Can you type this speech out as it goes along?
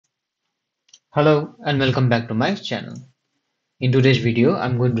Hello and welcome back to my channel. In today's video,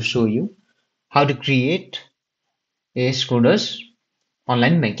 I'm going to show you how to create a Schroder's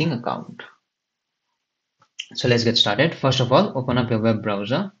online banking account. So let's get started. First of all, open up your web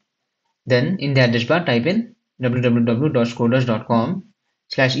browser. Then in the address bar, type in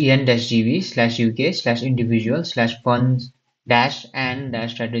www.schroders.com/en-gv/uk/individual/funds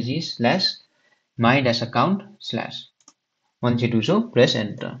and strategies/my-account/. Once you do so, press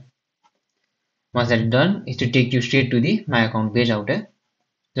enter. Once that is done, it will take you straight to the My Account page out there.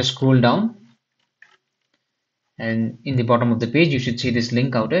 Just scroll down and in the bottom of the page you should see this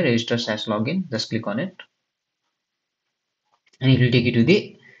link out there, register as login. Just click on it and it will take you to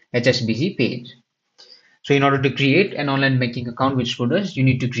the HSBC page. So in order to create an online banking account with Schroders, you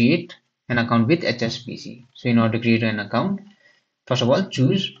need to create an account with HSBC. So in order to create an account, first of all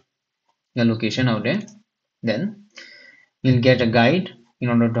choose your location out there. Then you'll get a guide in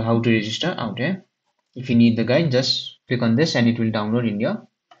order to how to register out there. If you need the guide, just click on this and it will download in your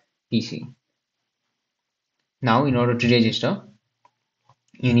PC. Now in order to register,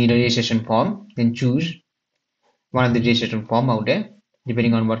 you need a registration form. Then choose one of the registration form out there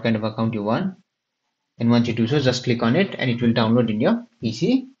depending on what kind of account you want, and once you do so, just click on it and it will download in your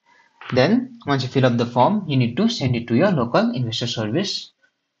PC. Then once you fill up the form, you need to send it to your local investor service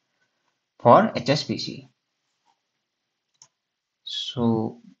for HSBC.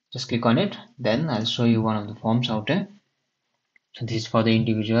 So just click on it. Then I'll show you one of the forms out there. So this is for the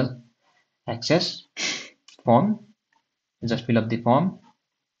individual access form. Just fill up the form,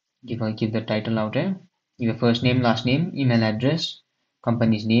 give the title out there, give your first name, last name, email address,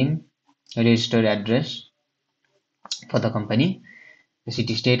 company's name, registered address for the company, the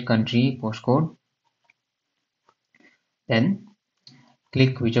city, state, country, postcode. Then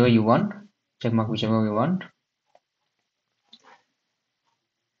click whichever you want, check mark whichever you want.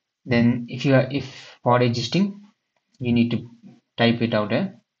 Then if for existing, you need to type it out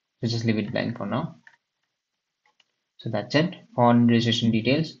there. So just leave it blank for now. So that's it. For registration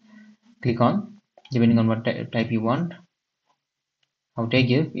details, click on depending on what type you want. How to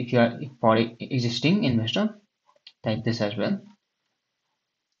give if you are for existing investor, type this as well.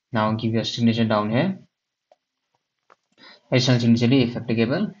 Now give your signature down here. Additional signature if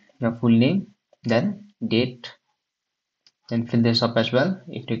applicable, your full name, then date, then fill this up as well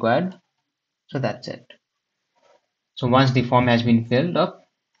if required. So that's it. So once the form has been filled up,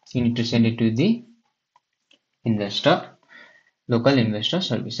 you need to send it to the local investor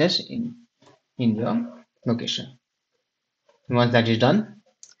services in your location. Once that is done,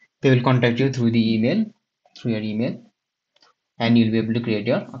 they will contact you through your email, and you'll be able to create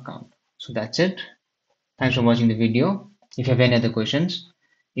your account. So that's it. Thanks for watching the video. If you have any other questions,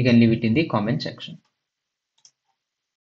 you can leave it in the comment section.